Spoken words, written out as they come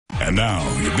And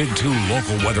now, your Big 2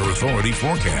 local weather authority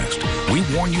forecast. We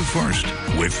warn you first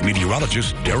with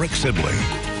meteorologist Derek Sibley.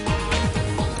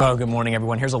 Oh, good morning,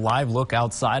 everyone. Here's a live look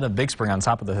outside of Big Spring on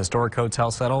top of the historic hotel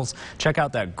settles. Check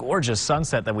out that gorgeous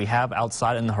sunset that we have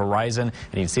outside in the horizon.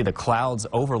 And you can see the clouds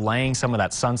overlaying some of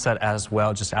that sunset as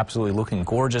well. Just absolutely looking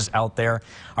gorgeous out there.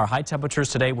 Our high temperatures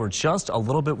today were just a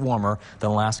little bit warmer than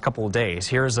the last couple of days.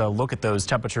 Here's a look at those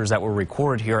temperatures that were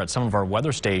recorded here at some of our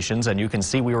weather stations. And you can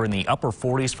see we were in the upper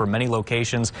 40s for many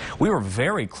locations. We were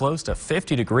very close to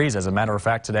 50 degrees, as a matter of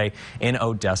fact, today in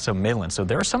Odessa, Midland. So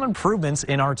there are some improvements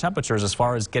in our temperatures as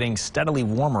far as getting steadily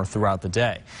warmer throughout the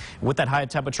day. With that high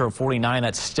temperature of 49,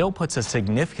 that still puts us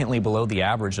significantly below the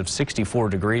average of 64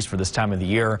 degrees for this time of the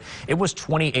year. It was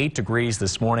 28 degrees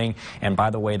this morning, and by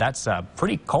the way, that's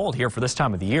pretty cold here for this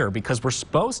time of the year because we're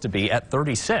supposed to be at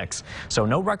 36. So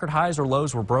no record highs or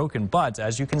lows were broken, but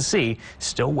as you can see,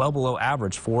 still well below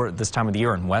average for this time of the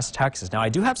year in West Texas. Now, I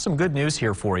do have some good news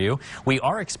here for you. We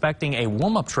are expecting a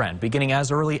warm-up trend beginning as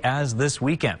early as this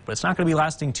weekend, but it's not going to be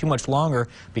lasting too much longer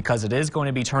because it is going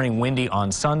to be turning windy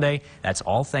on Sunday. That's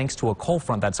all thanks to a cold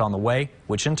front that's on the way,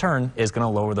 which in turn is going to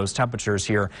lower those temperatures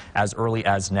here as early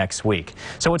as next week.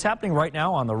 So what's happening right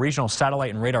now on the regional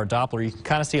satellite and radar Doppler, you can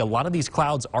kind of see a lot of these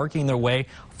clouds arcing their way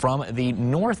from the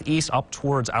northeast up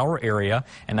towards our area,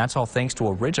 and that's all thanks to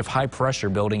a ridge of high pressure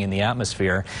building in the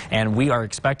atmosphere. And we are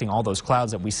expecting all those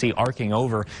clouds that we see arcing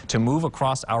over to move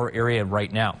across our area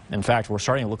right now. In fact, we're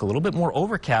starting to look a little bit more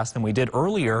overcast than we did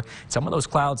earlier. Some of those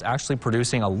clouds actually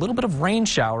producing a little bit of rain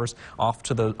showers off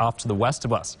to the west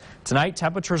of us. Tonight,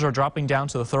 temperatures are dropping down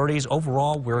to the 30s.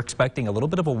 Overall, we're expecting a little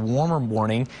bit of a warmer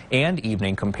morning and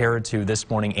evening compared to this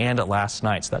morning and last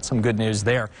night. So that's some good news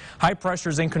there. High pressure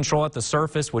is in control at the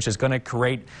surface, which is going to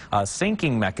create a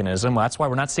sinking mechanism. That's why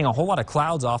we're not seeing a whole lot of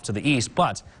clouds off to the east,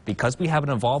 but because we have an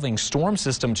evolving storm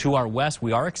system to our west,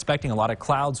 we are expecting a lot of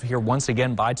clouds here once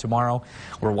again by tomorrow.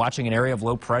 We're watching an area of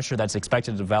low pressure that's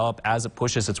expected to develop as it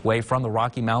pushes its way from the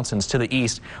Rocky Mountains to the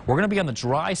east. We're going to be on the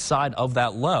dry side of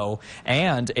that low,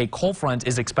 and a cold front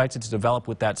is expected to develop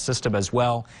with that system as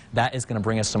well. That is going to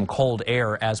bring us some cold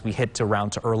air as we hit around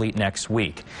to early next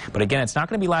week. But again, it's not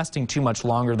going to be lasting too much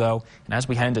longer, though, and as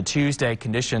we head into Tuesday,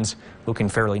 conditions looking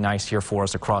fairly nice here for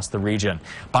us across the region.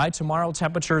 By tomorrow,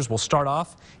 temperatures will start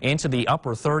off into the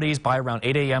upper 30s by around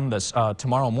 8 a.m. this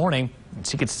tomorrow morning.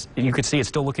 So you could see it's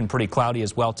still looking pretty cloudy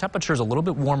as well. Temperatures a little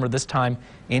bit warmer this time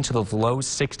into the low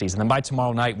 60s. And then by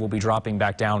tomorrow night, we'll be dropping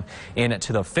back down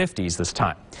into the 50s this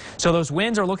time. So those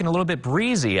winds are looking a little bit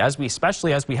breezy,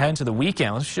 especially as we head into the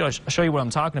weekend. Let's show you what I'm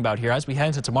talking about here. As we head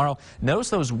into tomorrow, notice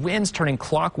those winds turning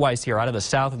clockwise here out of the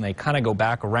south, and they kind of go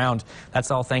back around. That's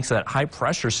all thanks to that high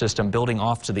pressure system building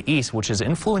off to the east, which is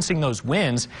influencing those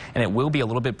winds, and it will be a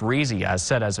little bit breezy, as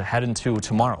said, as we head into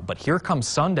tomorrow. But here comes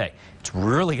Sunday. It's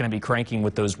really going to be cranking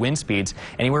with those wind speeds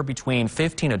anywhere between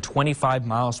 15 to 25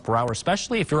 miles per hour,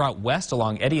 especially if you're out west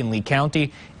along Eddy and Lee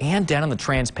County and down in the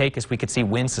Trans-Pecos. We could see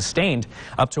winds sustained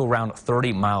up to around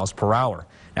 30 miles per hour.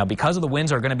 Now, because of the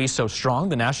winds are going to be so strong,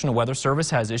 the National Weather Service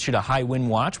has issued a high wind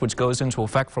watch, which goes into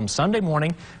effect from Sunday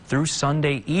morning through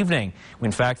Sunday evening.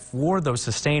 In fact, for those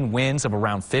sustained winds of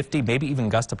around 50, maybe even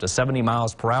gust up to 70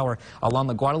 miles per hour along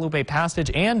the Guadalupe Passage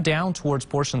and down towards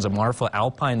portions of Marfa,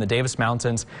 Alpine, the Davis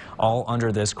Mountains, all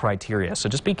under this criteria. So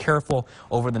just be careful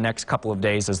over the next couple of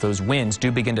days as those winds do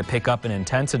begin to pick up in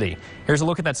intensity. Here's a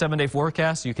look at that 7-day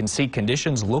forecast. You can see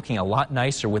conditions looking a lot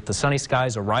nicer with the sunny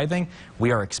skies arriving.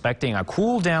 We are expecting a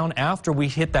cool down after we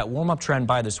hit that warm-up trend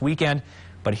by this weekend.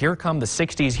 But here come the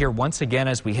 60s here once again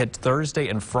as we hit Thursday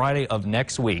and Friday of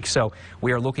next week. So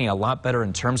we are looking a lot better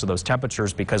in terms of those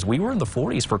temperatures because we were in the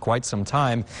 40s for quite some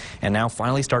time and now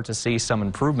finally start to see some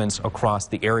improvements across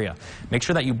the area. Make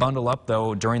sure that you bundle up,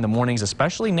 though, during the mornings,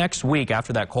 especially next week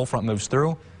after that cold front moves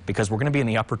through, because we're going to be in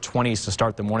the upper 20s to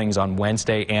start the mornings on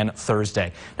Wednesday and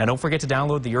Thursday. Now, don't forget to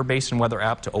download the Your Basin Weather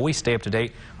app to always stay up to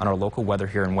date on our local weather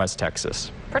here in West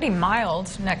Texas. Pretty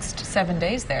mild next 7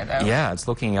 days there, though. Yeah, it's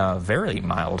looking very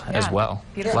mild as well.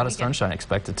 Beautiful a lot of weekend. Sunshine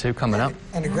expected, too, coming up.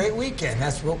 And a great weekend.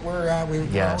 That's what we're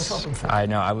always hoping for. I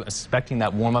know. I was expecting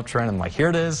that warm-up trend. I'm like, here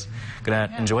it is. Going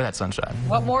to enjoy that sunshine.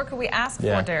 What more could we ask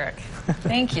for, Derek?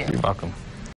 Thank you. You're welcome.